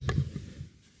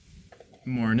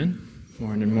Morning.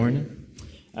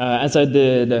 As I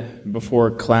did before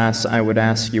class, I would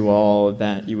ask you all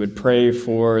that you would pray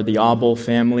for the Abel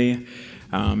family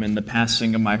and the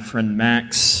passing of my friend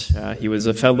Max. He was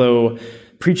a fellow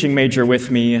preaching major with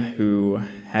me who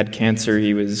had cancer. He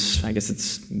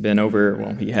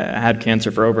had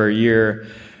cancer for over a year,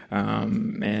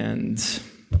 and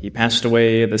he passed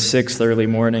away the 6th early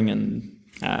morning, and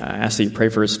I asked that you pray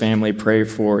for his family, pray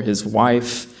for his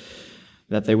wife,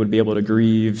 that they would be able to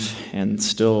grieve and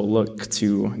still look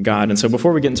to God. And so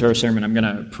before we get into our sermon, I'm going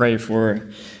to pray for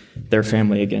their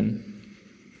family again.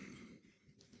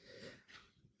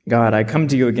 God, I come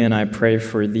to you again. I pray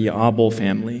for the Abel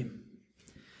family.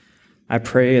 I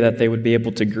pray that they would be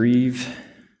able to grieve.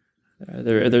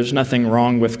 There's nothing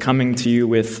wrong with coming to you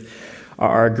with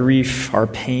our grief, our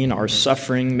pain, our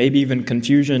suffering, maybe even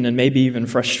confusion, and maybe even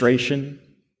frustration.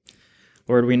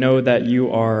 Lord, we know that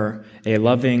you are a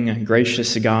loving,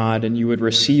 gracious God, and you would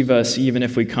receive us even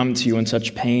if we come to you in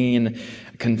such pain,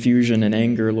 confusion, and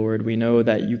anger, Lord. We know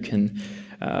that you can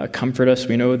comfort us.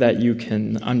 We know that you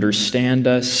can understand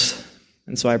us.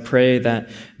 And so I pray that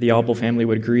the Abel family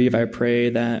would grieve. I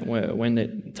pray that when the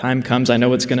time comes, I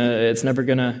know it's never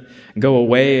gonna go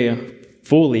away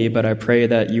fully, but I pray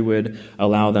that you would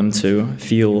allow them to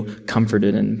feel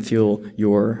comforted and feel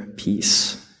your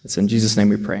peace. It's in Jesus' name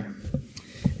we pray.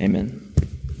 Amen.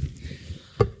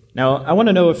 Now, I want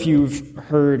to know if you've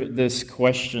heard this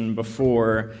question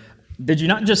before. Did you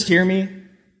not just hear me?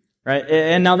 Right?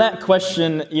 And now that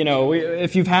question,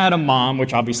 if you've had a mom,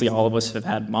 which obviously all of us have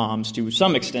had moms to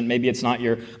some extent, maybe it's not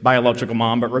your biological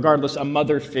mom, but regardless, a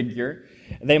mother figure,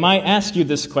 they might ask you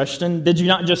this question, did you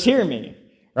not just hear me?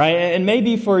 Right? And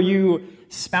maybe for you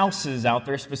spouses out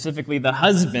there, specifically the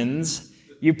husbands,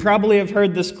 you probably have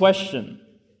heard this question.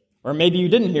 Or maybe you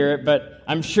didn't hear it, but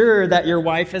I'm sure that your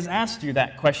wife has asked you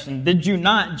that question. Did you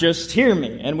not just hear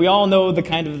me? And we all know the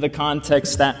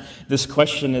context that this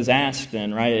question is asked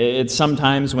in, right? It's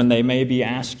sometimes when they maybe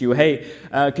ask you, hey,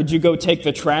 could you go take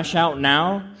the trash out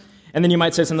now? And then you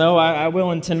might say something, I will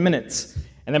in 10 minutes.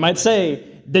 And they might say,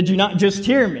 did you not just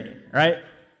hear me, right?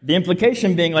 The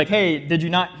implication being like, hey, did you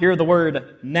not hear the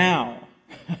word now?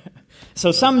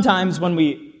 So sometimes when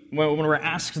we're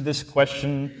asked this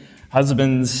question,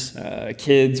 husbands,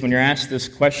 kids, when you're asked this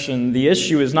question, the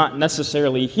issue is not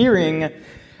necessarily hearing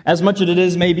as much as it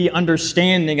is maybe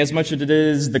understanding, as much as it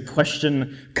is the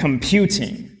question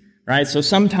computing, right? So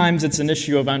sometimes it's an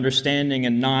issue of understanding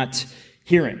and not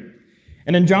hearing.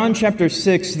 And in John chapter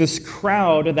 6, this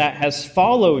crowd that has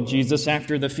followed Jesus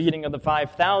after the feeding of the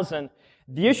 5,000,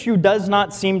 the issue does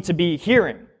not seem to be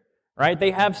hearing, right?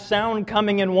 They have sound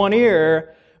coming in one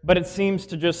ear, but it seems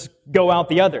to just go out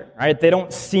the other, right? They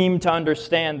don't seem to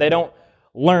understand. They don't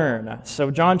learn. So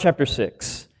John chapter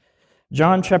 6,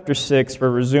 we're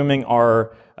resuming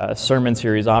our sermon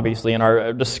series, obviously, and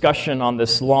our discussion on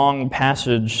this long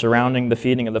passage surrounding the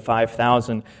feeding of the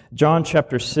 5,000. John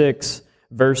chapter 6,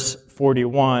 verse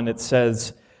 41, it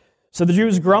says, "So the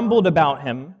Jews grumbled about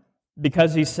him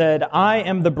because he said, 'I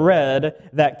am the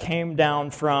bread that came down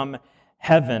from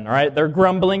heaven,'" all right? They're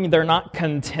grumbling, they're not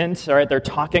content, all right? They're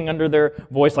talking under their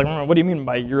voice like, "What do you mean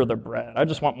by you're the bread? I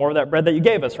just want more of that bread that you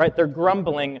gave us," right? They're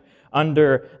grumbling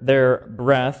under their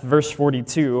breath. Verse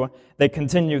 42, they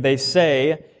continue, they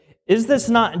say, "Is this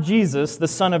not Jesus, the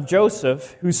son of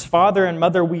Joseph, whose father and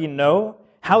mother we know?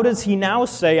 How does he now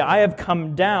say, 'I have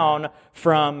come down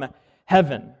from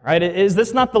heaven'?" Right? Is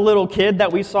this not the little kid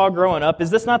that we saw growing up?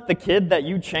 Is this not the kid that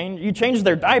you changed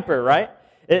their diaper, right?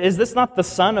 Is this not the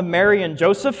son of Mary and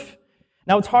Joseph?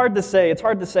 Now, it's hard to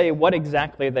say what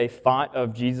exactly they thought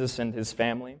of Jesus and his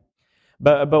family.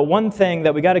 But one thing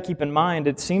that we got to keep in mind,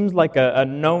 it seems like a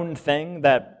known thing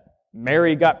that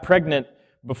Mary got pregnant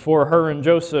before her and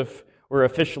Joseph were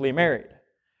officially married.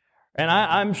 And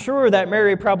I'm sure that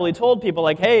Mary probably told people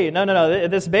like, hey, no,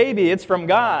 this baby, it's from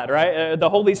God, right? The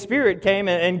Holy Spirit came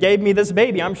and gave me this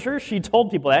baby. I'm sure she told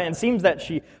people that, and it seems that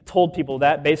she told people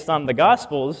that based on the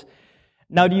Gospels.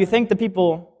 Now, do you think the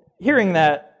people hearing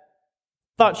that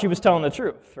thought she was telling the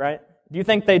truth, right? Do you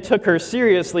think they took her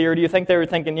seriously, or do you think they were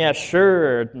thinking, yeah,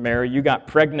 sure, Mary, you got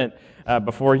pregnant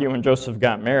before you and Joseph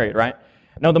got married, right?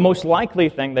 No, the most likely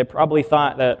thing, they probably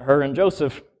thought that her and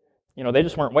Joseph, they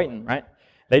just weren't waiting, right?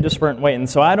 They just weren't waiting.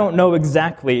 So I don't know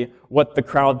exactly what the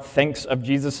crowd thinks of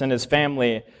Jesus and his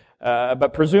family,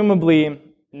 but presumably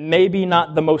maybe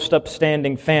not the most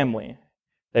upstanding family.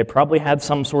 They probably had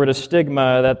some sort of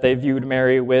stigma that they viewed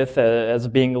Mary with as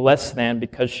being less than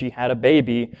because she had a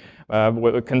baby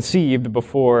conceived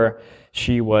before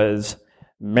she was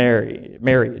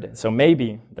married. So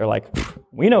maybe they're like,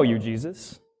 "We know you,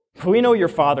 Jesus. We know your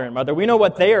father and mother. We know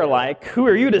what they are like. Who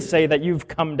are you to say that you've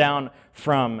come down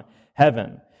from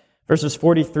heaven?" Verses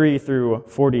 43 through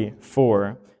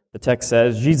 44, the text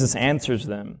says, Jesus answers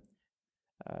them,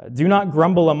 "Do not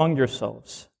grumble among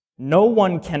yourselves. No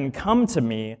one can come to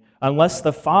me unless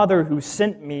the Father who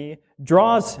sent me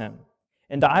draws him,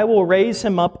 and I will raise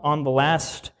him up on the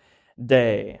last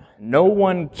day." No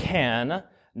one can,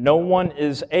 no one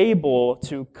is able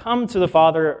to come to the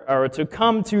Father or to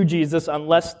come to Jesus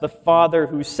unless the Father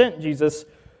who sent Jesus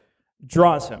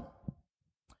draws him.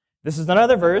 This is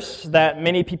another verse that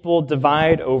many people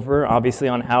divide over, obviously,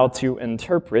 on how to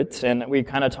interpret, and we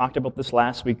kind of talked about this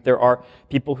last week. There are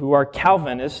people who are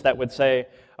Calvinists that would say,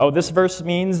 oh, this verse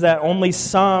means that only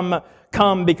some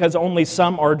come because only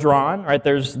some are drawn, right?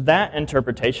 There's that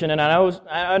interpretation, and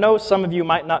I know some of you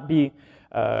might not be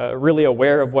really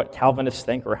aware of what Calvinists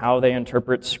think or how they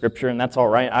interpret Scripture, and that's all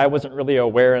right. I wasn't really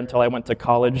aware until I went to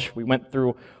college. We went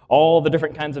through all the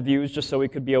different kinds of views just so we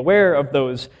could be aware of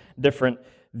those different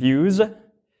views.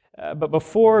 But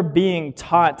before being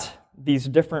taught these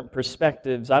different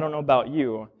perspectives, I don't know about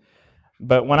you,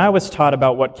 but when I was taught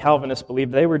about what Calvinists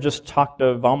believed, they were just talked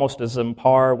of almost as on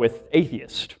par with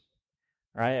atheists.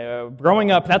 Right? Growing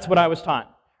up, that's what I was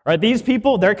taught. Right? These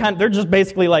people, they're just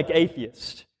basically like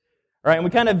atheists. Right? And we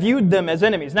kind of viewed them as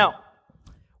enemies. Now,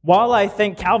 while I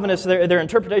think Calvinists, their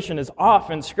interpretation is off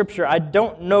in Scripture, I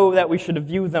don't know that we should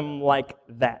view them like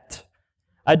that.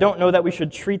 I don't know that we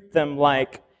should treat them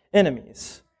like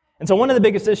enemies. And so one of the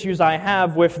biggest issues I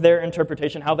have with their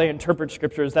interpretation, how they interpret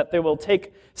Scripture, is that they will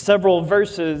take several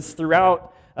verses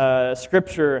throughout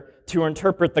Scripture to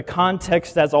interpret the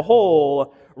context as a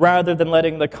whole, rather than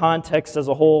letting the context as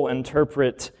a whole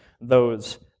interpret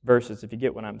those verses, if you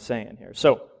get what I'm saying here.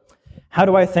 So, how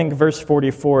do I think verse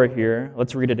 44 here?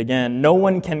 Let's read it again. "No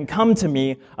one can come to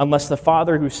me unless the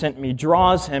Father who sent me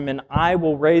draws him, and I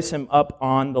will raise him up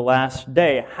on the last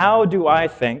day." How do I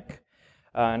think,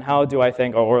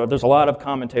 or there's a lot of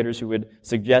commentators who would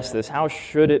suggest this, how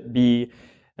should it be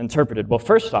interpreted? Well,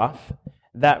 first off,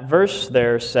 that verse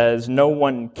there says, "No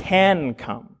one can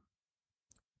come."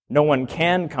 No one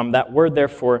can come. That word,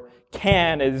 therefore,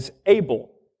 can is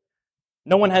able.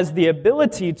 No one has the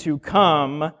ability to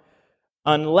come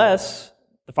unless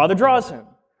the Father draws him,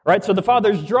 right? So the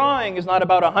Father's drawing is not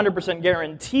about 100%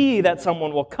 guarantee that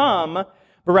someone will come,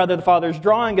 but rather the Father's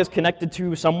drawing is connected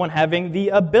to someone having the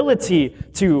ability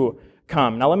to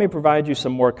come. Now let me provide you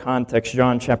some more context.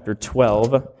 John chapter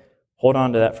 12. Hold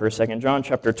on to that for a second. John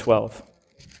chapter 12.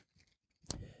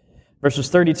 Verses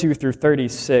 32 through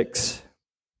 36.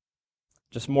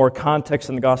 Just more context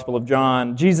in the Gospel of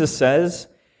John. Jesus says,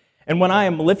 "And when I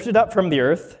am lifted up from the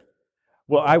earth,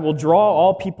 well, I will draw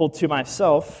all people to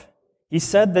myself." He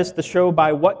said this to show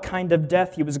by what kind of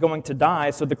death he was going to die,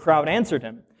 so the crowd answered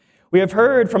him, "We have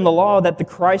heard from the law that the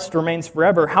Christ remains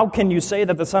forever. How can you say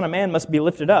that the Son of Man must be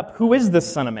lifted up? Who is this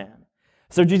Son of Man?"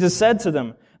 So Jesus said to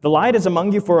them, "The light is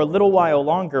among you for a little while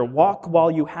longer. Walk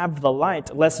while you have the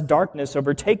light, lest darkness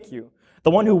overtake you.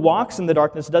 The one who walks in the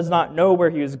darkness does not know where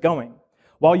he is going.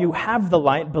 While you have the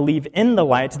light, believe in the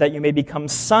light, that you may become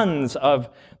sons of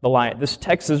the light." This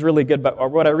text is really good,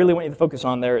 but what I really want you to focus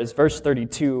on there is verse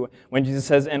 32, when Jesus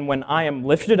says, "And when I am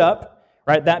lifted up,"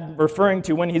 right, that referring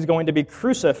to when he's going to be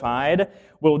crucified,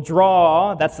 will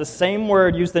draw, that's the same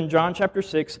word used in John chapter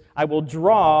 6, "I will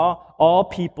draw all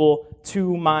people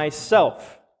to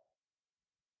myself."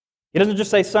 He doesn't just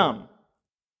say some.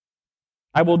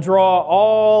 "I will draw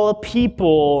all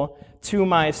people to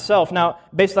myself." Now,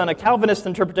 based on a Calvinist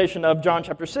interpretation of John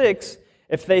chapter 6,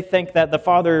 if they think that the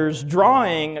Father's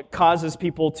drawing causes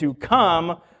people to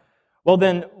come, well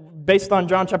then, based on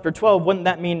John chapter 12, wouldn't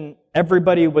that mean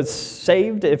everybody was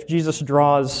saved if Jesus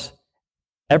draws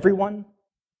everyone?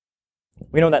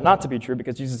 We know that not to be true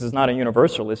because Jesus is not a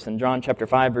universalist. In John chapter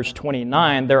 5, verse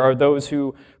 29, there are those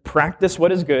who practice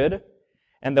what is good,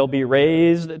 and they'll be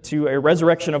raised to a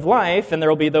resurrection of life, and there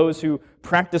will be those who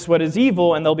practice what is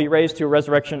evil, and they'll be raised to a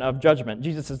resurrection of judgment.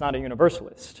 Jesus is not a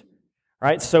universalist,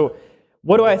 right? So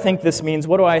what do I think this means?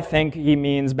 What do I think he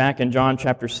means back in John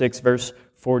chapter 6, verse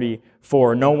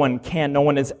 44? No one can, no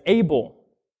one is able,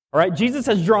 all right? Jesus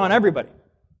has drawn everybody.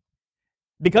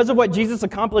 Because of what Jesus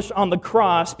accomplished on the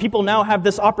cross, people now have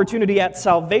this opportunity at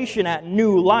salvation, at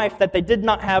new life that they did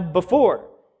not have before.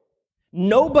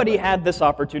 Nobody had this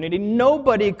opportunity.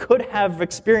 Nobody could have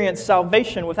experienced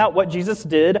salvation without what Jesus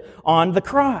did on the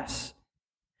cross.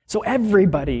 So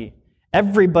everybody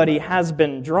has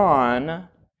been drawn,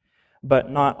 but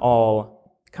not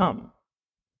all come.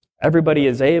 Everybody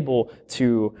is able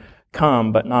to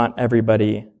come, but not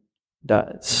everybody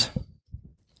does.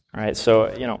 All right,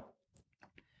 so,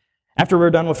 After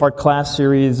we're done with our class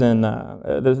series and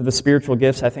the spiritual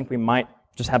gifts, I think we might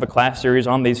just have a class series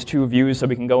on these two views so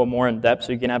we can go more in depth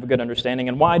so you can have a good understanding.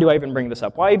 And why do I even bring this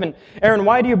up? Aaron,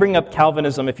 why do you bring up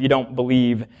Calvinism if you don't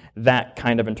believe that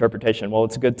kind of interpretation? Well,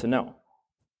 it's good to know.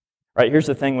 Right? Here's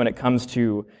the thing when it comes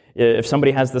to if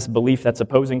somebody has this belief that's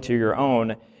opposing to your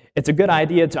own, it's a good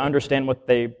idea to understand what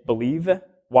they believe.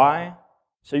 Why?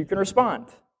 So you can respond.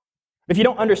 If you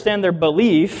don't understand their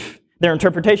belief, their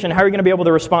interpretation, how are you going to be able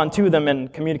to respond to them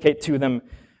and communicate to them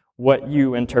what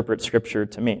you interpret Scripture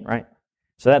to mean, right?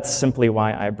 So that's simply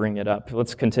why I bring it up.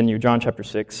 Let's continue. John chapter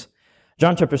 6.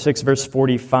 John chapter 6, verse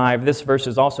 45. This verse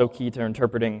is also key to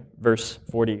interpreting verse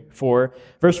 44.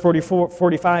 Verse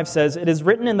 45 says, "It is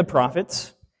written in the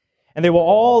prophets, and they will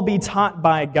all be taught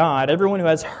by God. Everyone who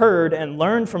has heard and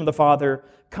learned from the Father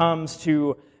comes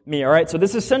to me." All right, so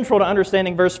this is central to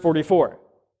understanding verse 44.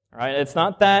 All right, it's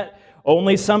not that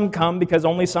only some come because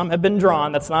only some have been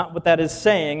drawn. That's not what that is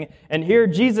saying. And here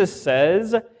Jesus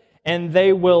says, "And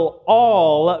they will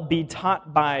all be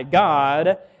taught by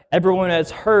God. Everyone who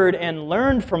has heard and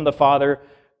learned from the Father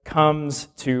comes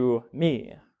to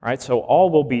me." All right, so all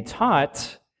will be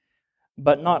taught,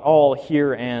 but not all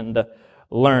hear and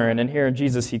learn. And here in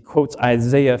Jesus, he quotes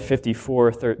Isaiah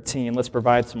 54:13. Let's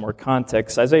provide some more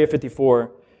context. Isaiah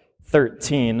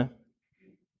 54:13.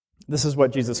 This is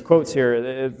what Jesus quotes here.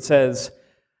 It says,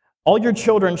 "All your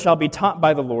children shall be taught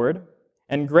by the Lord,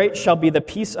 and great shall be the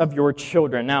peace of your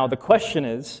children." Now, the question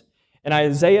is, in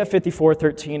Isaiah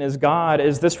 54:13, is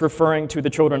this referring to the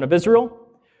children of Israel?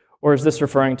 Or is this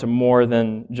referring to more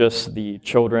than just the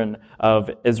children of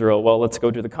Israel? Well, let's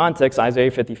go to the context.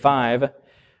 Isaiah 55,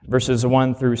 verses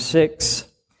 1 through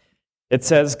 6. It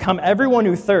says, "Come everyone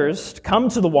who thirsts, come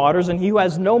to the waters, and he who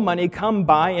has no money, come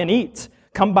buy and eat.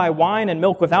 Come buy wine and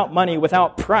milk without money,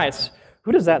 without price."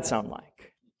 Who does that sound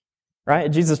like? Right?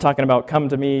 Jesus talking about, "Come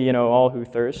to me, all who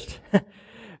thirst.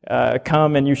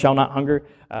 Come and you shall not hunger.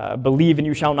 Believe and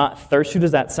you shall not thirst." Who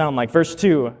does that sound like? Verse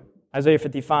 2, Isaiah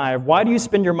 55. "Why do you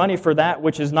spend your money for that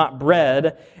which is not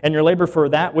bread, and your labor for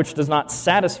that which does not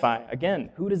satisfy?" Again,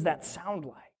 who does that sound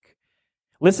like?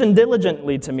 "Listen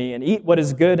diligently to me, and eat what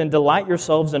is good, and delight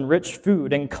yourselves in rich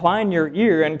food. Incline your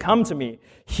ear, and come to me.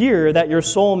 Hear that your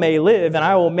soul may live, and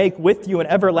I will make with you an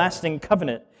everlasting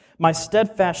covenant. My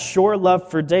steadfast, sure love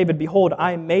for David. Behold,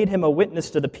 I made him a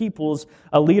witness to the peoples,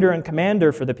 a leader and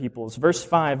commander for the peoples." Verse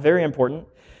 5, very important.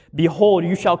 "Behold,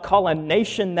 you shall call a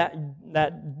nation that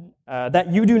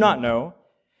you do not know,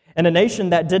 and a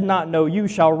nation that did not know you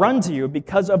shall run to you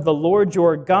because of the Lord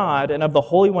your God and of the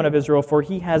Holy One of Israel, for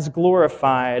he has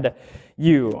glorified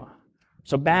you."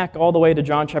 So back all the way to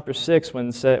John chapter 6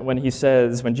 when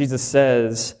Jesus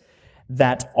says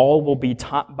that all will be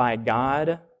taught by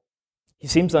God, he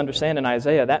seems to understand in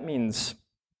Isaiah that means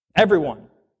everyone.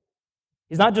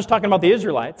 He's not just talking about the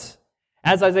Israelites.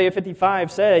 As Isaiah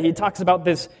 55 said, he talks about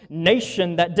this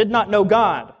nation that did not know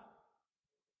God.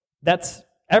 That's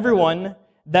everyone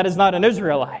that is not an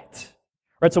Israelite.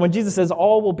 Right? So when Jesus says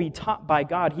all will be taught by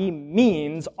God, he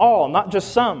means all, not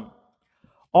just some.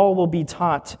 All will be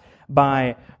taught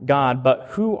by God. But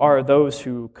who are those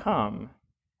who come?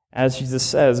 As Jesus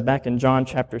says back in John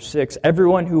chapter 6,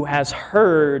 "Everyone who has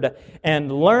heard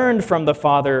and learned from the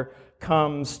Father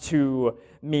comes to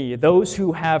me." Those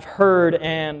who have heard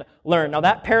and learned. Now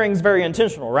that pairing is very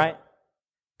intentional, right?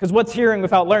 Because what's hearing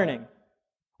without learning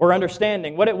or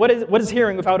understanding? What is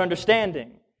hearing without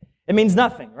understanding? It means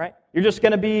nothing, right? You're just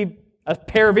going to be a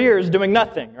pair of ears doing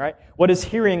nothing, right? What is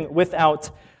hearing without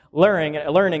learning?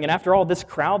 And after all, this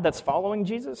crowd that's following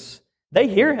Jesus, they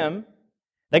hear him.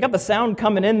 They got the sound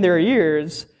coming in their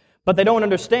ears, but they don't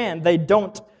understand. They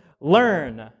don't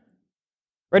learn.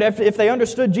 Right? If they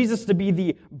understood Jesus to be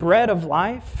the bread of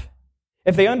life,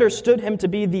 if they understood him to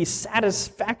be the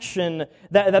satisfaction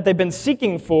that they've been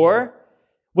seeking for,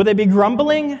 would they be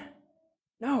grumbling?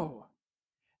 No.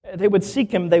 They would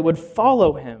seek him. They would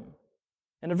follow him.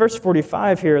 And in verse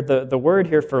 45 here, the word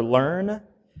here for learn,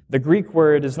 the Greek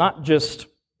word is not just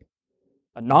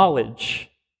a knowledge.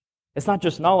 It's not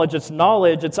just knowledge,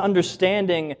 it's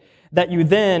understanding that you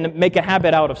then make a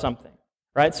habit out of something,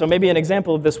 right? So maybe an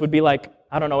example of this would be like,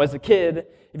 I don't know, as a kid,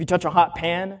 if you touch a hot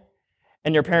pan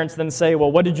and your parents then say,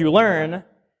 "Well, what did you learn?"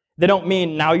 They don't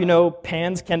mean now you know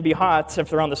pans can be hot if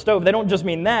they're on the stove. They don't just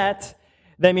mean that.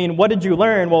 They mean, what did you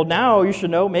learn? Well, now you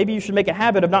should know, maybe you should make a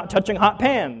habit of not touching hot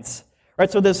pans. Right,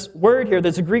 so this word here,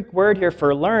 there's a Greek word here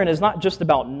for learn, is not just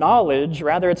about knowledge.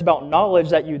 Rather, it's about knowledge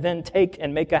that you then take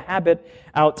and make a habit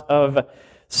out of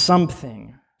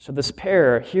something. So this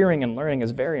pair, hearing and learning,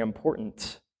 is very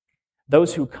important.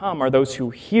 Those who come are those who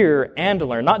hear and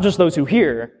learn. Not just those who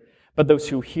hear, but those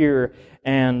who hear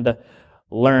and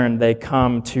learn, they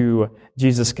come to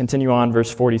Jesus. Continue on,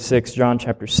 verse 46, John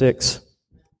chapter 6.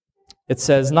 It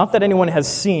says, "Not that anyone has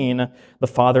seen the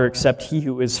Father except he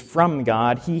who is from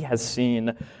God. He has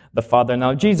seen the Father."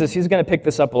 Now, Jesus, he's going to pick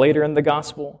this up later in the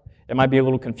gospel. It might be a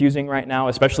little confusing right now,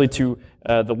 especially to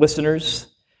the listeners.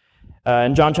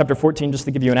 In John chapter 14, just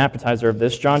to give you an appetizer of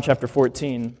this, John chapter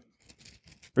 14,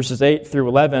 verses 8 through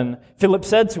 11, Philip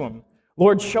said to him,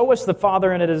 "Lord, show us the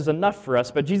Father, and it is enough for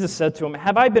us." But Jesus said to him,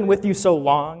 "Have I been with you so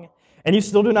long, and you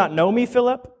still do not know me,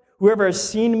 Philip? Whoever has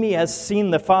seen me has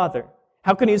seen the Father.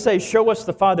 How can you say, 'Show us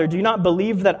the Father'? Do you not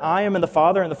believe that I am in the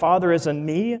Father, and the Father is in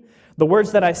me? The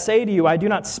words that I say to you, I do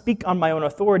not speak on my own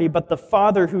authority, but the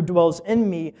Father who dwells in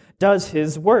me does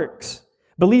his works.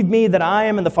 Believe me that I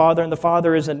am in the Father, and the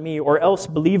Father is in me, or else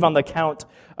believe on the account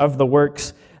of the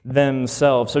works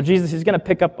themselves." So Jesus, he's going to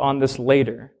pick up on this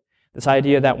later. This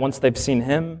idea that once they've seen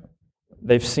him,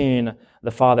 they've seen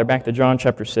the Father. Back to John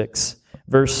chapter 6,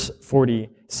 verse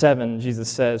 47, Jesus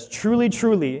says, "Truly,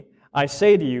 truly, I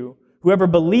say to you, whoever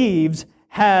believes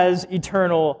has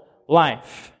eternal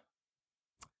life."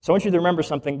 So I want you to remember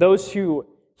something. Those who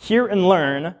hear and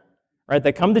learn, right,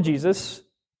 they come to Jesus.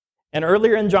 And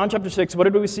earlier in John chapter 6, what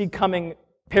did we see coming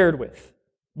paired with?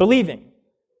 Believing.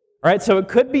 Right? So it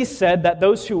could be said that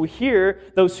those who hear,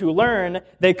 those who learn,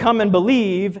 they come and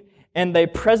believe, and they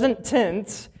present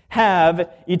tense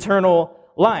have eternal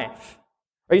life.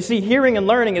 Or you see, hearing and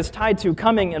learning is tied to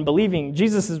coming and believing.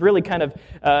 Jesus is really kind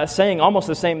of saying almost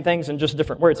the same things in just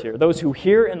different words here. Those who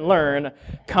hear and learn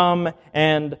come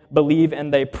and believe,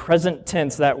 and they present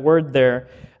tense, that word there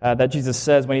that Jesus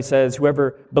says when he says,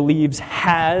 whoever believes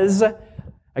has,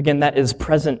 again, that is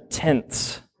present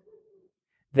tense.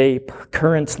 They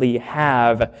currently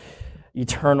have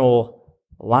eternal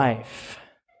life.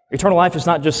 Eternal life is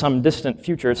not just some distant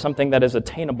future. It's something that is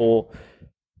attainable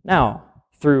now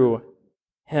through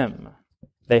him.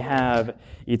 They have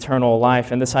eternal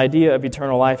life. And this idea of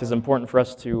eternal life is important for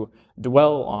us to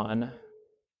dwell on.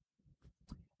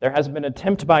 There has been an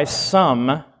attempt by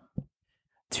some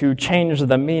to change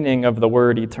the meaning of the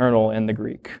word eternal in the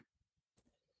Greek.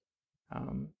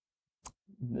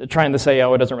 Trying to say,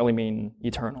 it doesn't really mean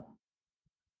eternal.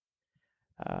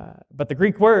 But the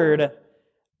Greek word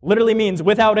literally means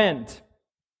without end,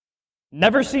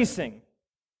 never ceasing,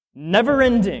 never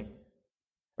ending.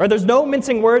 Or there's no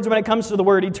mincing words when it comes to the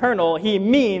word eternal. He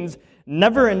means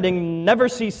never-ending,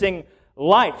 never-ceasing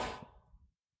life.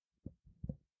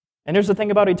 And here's the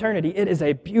thing about eternity. It is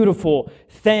a beautiful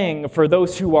thing for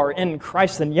those who are in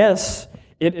Christ. And yes,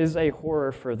 it is a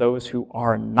horror for those who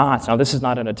are not. Now, this is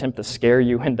not an attempt to scare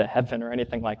you into heaven or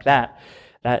anything like that.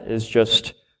 That is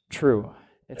just true.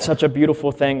 It's such a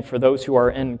beautiful thing for those who are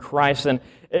in Christ. And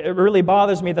it really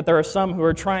bothers me that there are some who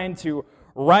are trying to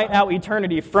write out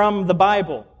eternity from the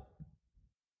Bible.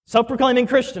 Self-proclaiming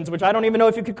Christians, which I don't even know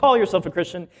if you could call yourself a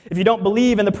Christian if you don't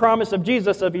believe in the promise of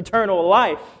Jesus of eternal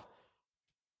life.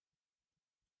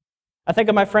 I think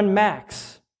of my friend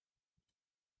Max.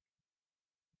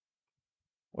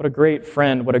 What a great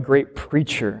friend, what a great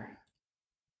preacher.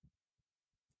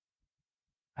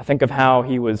 I think of how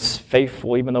he was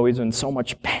faithful even though he's in so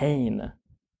much pain.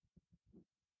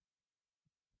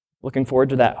 Looking forward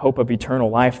to that hope of eternal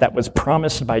life that was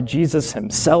promised by Jesus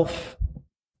himself.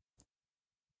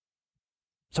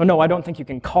 So no, I don't think you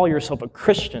can call yourself a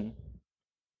Christian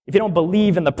if you don't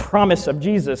believe in the promise of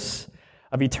Jesus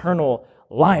of eternal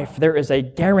life. There is a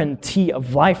guarantee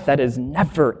of life that is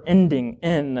never ending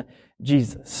in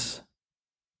Jesus.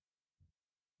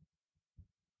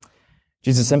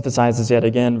 Jesus emphasizes yet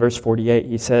again, verse 48,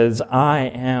 he says, "I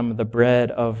am the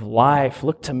bread of life.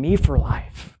 Look to me for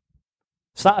life."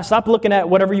 Stop looking at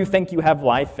whatever you think you have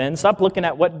life in. Stop looking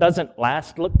at what doesn't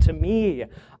last. Look to me.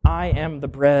 I am the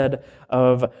bread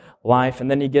of life.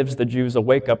 And then he gives the Jews a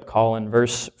wake-up call in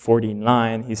verse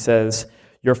 49. He says,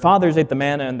 "Your fathers ate the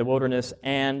manna in the wilderness,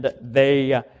 and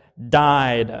they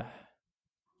died."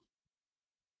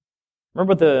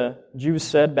 Remember what the Jews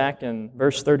said back in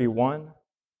verse 31?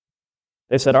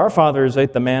 They said, "Our fathers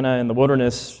ate the manna in the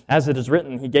wilderness. As it is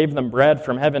written, he gave them bread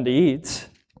from heaven to eat."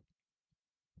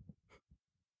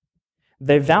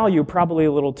 They value probably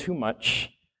a little too much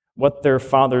what their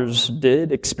fathers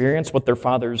did, experience, what their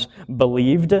fathers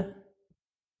believed.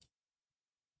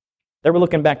 They were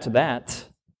looking back to that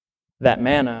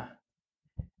manna,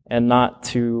 and not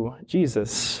to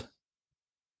Jesus.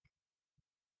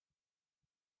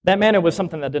 That manna was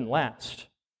something that didn't last.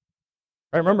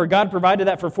 Right, remember, God provided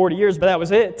that for 40 years, but that was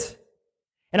it.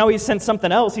 And now he sent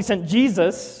something else. He sent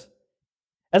Jesus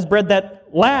as bread that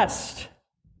lasts.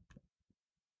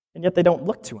 And yet they don't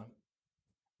look to him.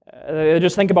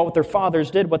 Just think about what their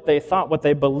fathers did, what they thought, what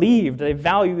they believed. They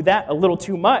value that a little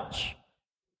too much.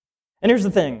 And here's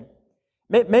the thing.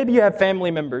 Maybe you have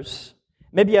family members.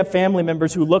 Maybe you have family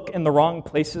members who look in the wrong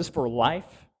places for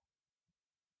life.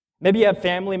 Maybe you have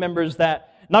family members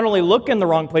that not only look in the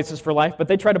wrong places for life, but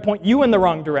they try to point you in the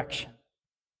wrong direction.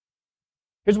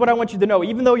 Here's what I want you to know.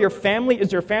 Even though your family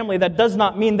is your family, that does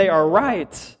not mean they are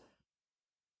right.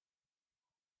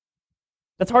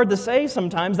 That's hard to say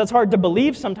sometimes. That's hard to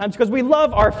believe sometimes because we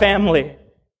love our family.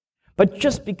 But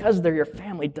just because they're your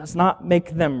family does not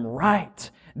make them right.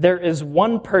 There is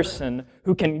one person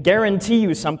who can guarantee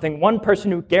you something, one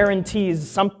person who guarantees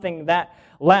something that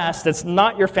lasts. It's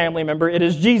not your family member, it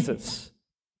is Jesus.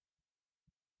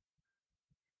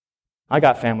 I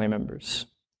got family members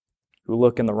who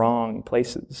look in the wrong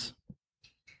places.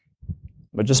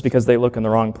 But just because they look in the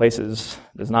wrong places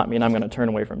does not mean I'm going to turn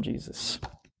away from Jesus.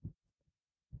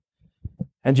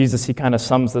 And Jesus, he kind of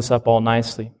sums this up all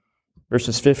nicely.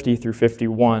 Verses 50 through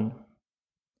 51.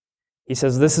 He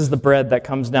says, "This is the bread that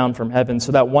comes down from heaven,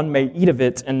 so that one may eat of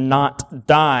it and not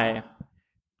die."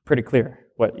 Pretty clear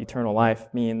what eternal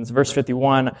life means. Verse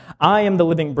 51, "I am the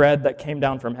living bread that came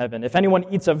down from heaven. If anyone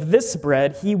eats of this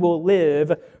bread, he will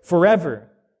live forever.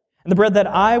 And the bread that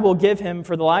I will give him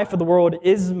for the life of the world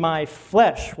is my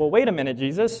flesh." Well, wait a minute,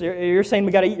 Jesus. You're saying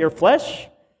we got to eat your flesh?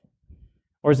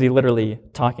 Or is he literally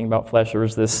talking about flesh, or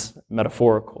is this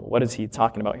metaphorical? What is he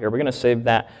talking about here? We're going to save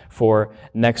that for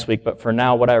next week. But for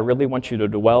now, what I really want you to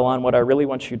dwell on, what I really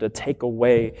want you to take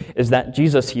away is that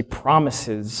Jesus, he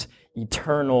promises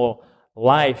eternal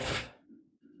life.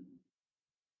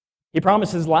 He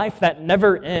promises life that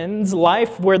never ends,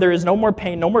 life where there is no more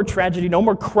pain, no more tragedy, no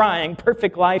more crying,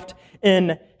 perfect life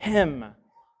in him.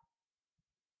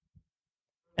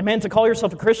 And man, to call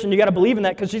yourself a Christian, you got to believe in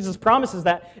that because Jesus promises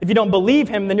that. If you don't believe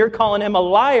him, then you're calling him a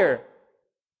liar.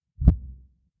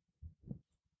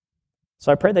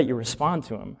 So I pray that you respond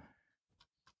to him.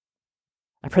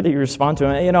 I pray that you respond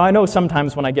to him. I know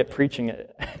sometimes when I get preaching,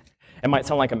 it might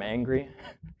sound like I'm angry.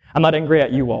 I'm not angry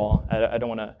at you all. I don't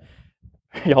want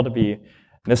y'all to be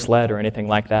misled or anything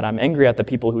like that. I'm angry at the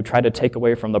people who try to take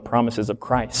away from the promises of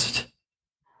Christ.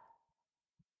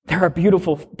 There are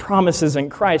beautiful promises in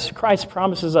Christ. Christ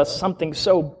promises us something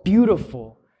so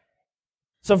beautiful.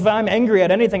 So if I'm angry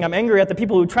at anything, I'm angry at the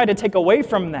people who try to take away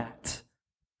from that.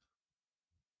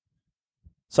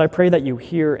 So I pray that you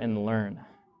hear and learn.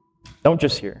 Don't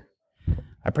just hear.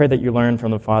 I pray that you learn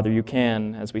from the Father. You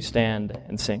can as we stand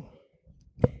and sing.